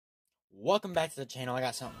Welcome back to the channel. I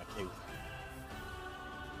got something to do.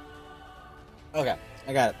 Okay,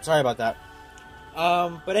 I got it. Sorry about that.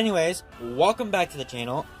 But anyways, welcome back to the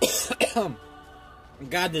channel.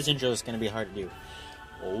 God, this intro is gonna be hard to do.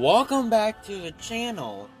 Welcome back to the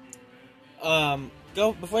channel.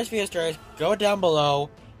 Before this video starts, go down below,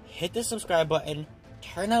 hit the subscribe button,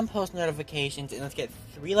 turn on post notifications, and let's get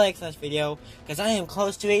 3 likes on this video, because I am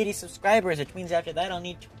close to 80 subscribers, which means after that I'll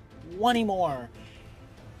need 20 more.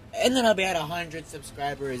 And then I'll be at 100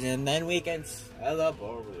 subscribers, and then we can celebrate.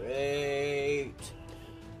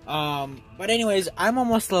 But anyways, I'm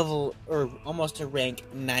almost to rank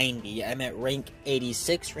 90. I'm at rank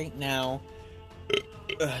 86 right now.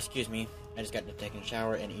 Excuse me. I just got to taking a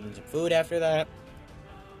shower and eating some food after that.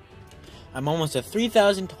 I'm almost at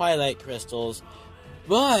 3,000 Twilight Crystals.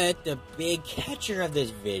 But the big catcher of this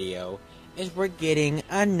video is we're getting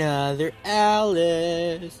another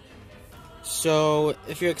Alice. So,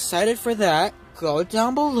 if you're excited for that, go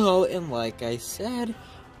down below, and like I said,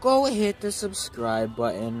 go hit the subscribe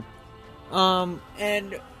button. And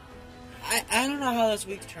I don't know how this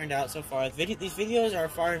week's turned out so far. These videos are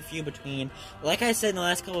far and few between. Like I said in the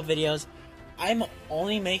last couple of videos, I'm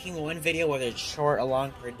only making one video, whether it's short or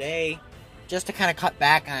long, per day, just to kind of cut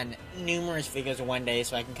back on numerous videos in one day,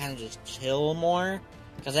 so I can kind of just chill more.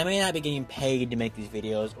 Because I may not be getting paid to make these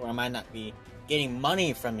videos, or I might not be getting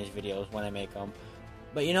money from these videos when I make them.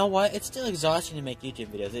 But you know what? It's still exhausting to make YouTube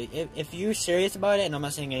videos. If you're serious about it, and I'm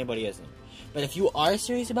not saying anybody isn't, but if you are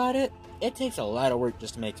serious about it, it takes a lot of work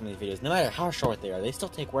just to make some of these videos. No matter how short they are, they still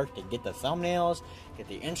take work to get the thumbnails, get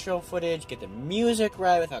the intro footage, get the music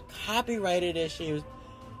right without copyrighted issues.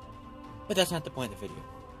 But that's not the point of the video.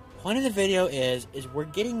 The point of the video is we're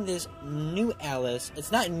getting this new Alice.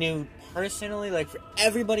 It's not new personally, like for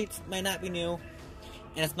everybody it might not be new.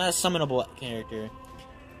 And it's not a summonable character,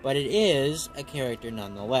 but it is a character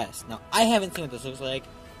nonetheless. Now, I haven't seen what this looks like.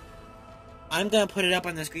 I'm going to put it up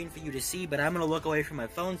on the screen for you to see, but I'm going to look away from my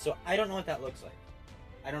phone, so I don't know what that looks like.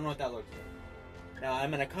 I don't know what that looks like. Now,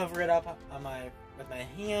 I'm going to cover it up on with my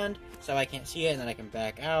hand, so I can't see it, and then I can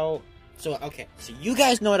back out. So, okay, so you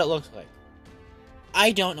guys know what it looks like.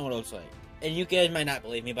 I don't know what it looks like. And you guys might not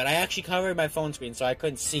believe me, but I actually covered my phone screen, so I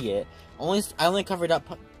couldn't see it. I only covered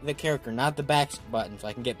up the character, not the back button, so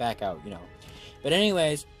I can get back out, you know. But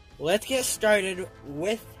anyways, let's get started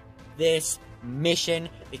with this mission,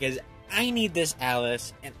 because I need this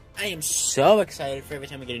Alice, and I am so excited for every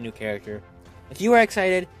time we get a new character. If you are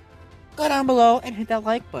excited, go down below and hit that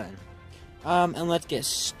like button. And let's get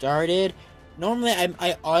started. Normally,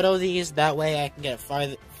 I auto these, that way I can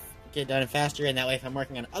get done faster, and that way if I'm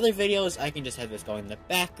working on other videos, I can just have this going in the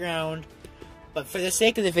background. But for the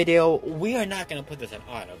sake of the video, we are not going to put this in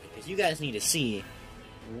auto, because you guys need to see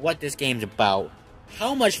what this game's about,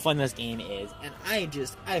 how much fun this game is, and I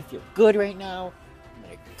feel good right now. I'm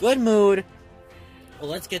in a good mood. Well,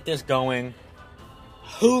 let's get this going.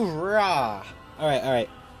 Hoorah! Alright.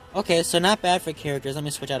 Okay, so not bad for characters. Let me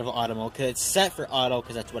switch out of auto mode, because it's set for auto,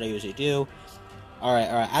 because that's what I usually do. Alright.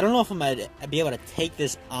 I don't know if I'm going to be able to take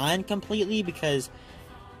this on completely, because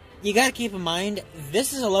you gotta keep in mind,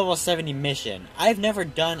 this is a level 70 mission. I've never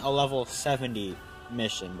done a level 70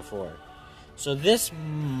 mission before. So this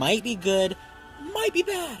might be good, might be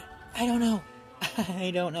bad. I don't know.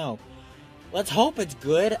 I don't know. Let's hope it's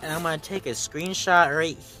good, and I'm gonna take a screenshot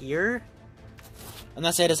right here.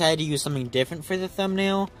 Unless I decide to use something different for the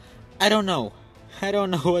thumbnail. I don't know. I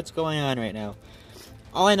don't know what's going on right now.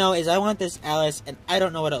 All I know is I want this Alice, and I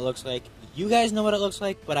don't know what it looks like. You guys know what it looks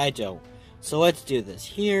like, but I don't. So let's do this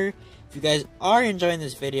here. If you guys are enjoying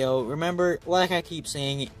this video, remember, like I keep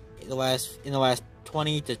saying in the last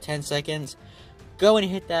 20 to 10 seconds, go and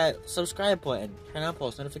hit that subscribe button, turn on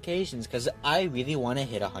post notifications, because I really want to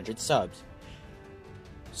hit 100 subs.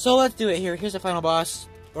 So let's do it here. Here's the final boss,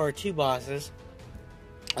 or 2 bosses.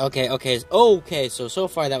 Okay. So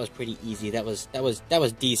far that was pretty easy. That was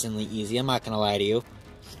decently easy. I'm not gonna lie to you.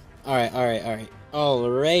 All right.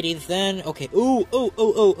 Alrighty then. Okay.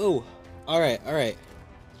 Ooh. Alright,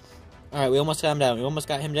 we almost got him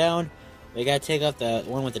down. We gotta take out the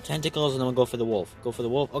one with the tentacles, and then we'll go for the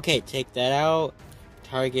wolf. Okay, take that out.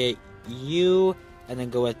 Target you, and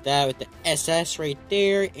then go with that, with the SS right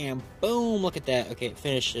there, and boom, look at that. Okay,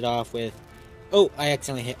 finished it off with... Oh, I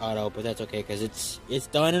accidentally hit auto, but that's okay, because it's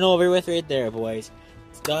done and over with right there, boys.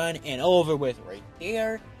 It's done and over with right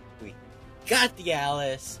there. We got the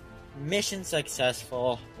Alice. Mission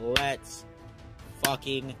successful. Let's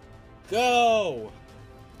fucking go!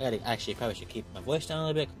 Actually, I probably should keep my voice down a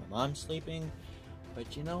little bit, because my mom's sleeping.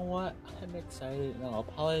 But you know what? I'm excited, and I'll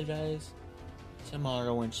apologize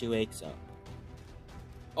tomorrow when she wakes up.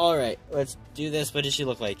 Alright, let's do this. What does she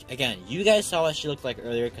look like? Again, you guys saw what she looked like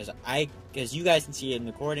earlier, because you guys can see it in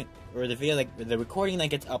the recording, or the video, like, the recording that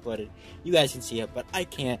gets uploaded. You guys can see it, but I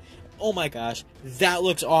can't. Oh my gosh, that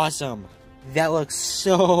looks awesome. That looks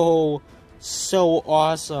so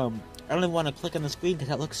awesome. I don't even want to click on the screen because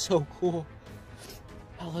that looks so cool.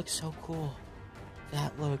 That looks so cool.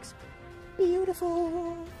 That looks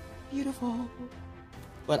beautiful. Beautiful.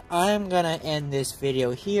 But I'm gonna end this video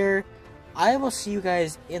here. I will see you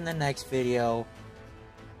guys in the next video.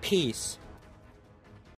 Peace.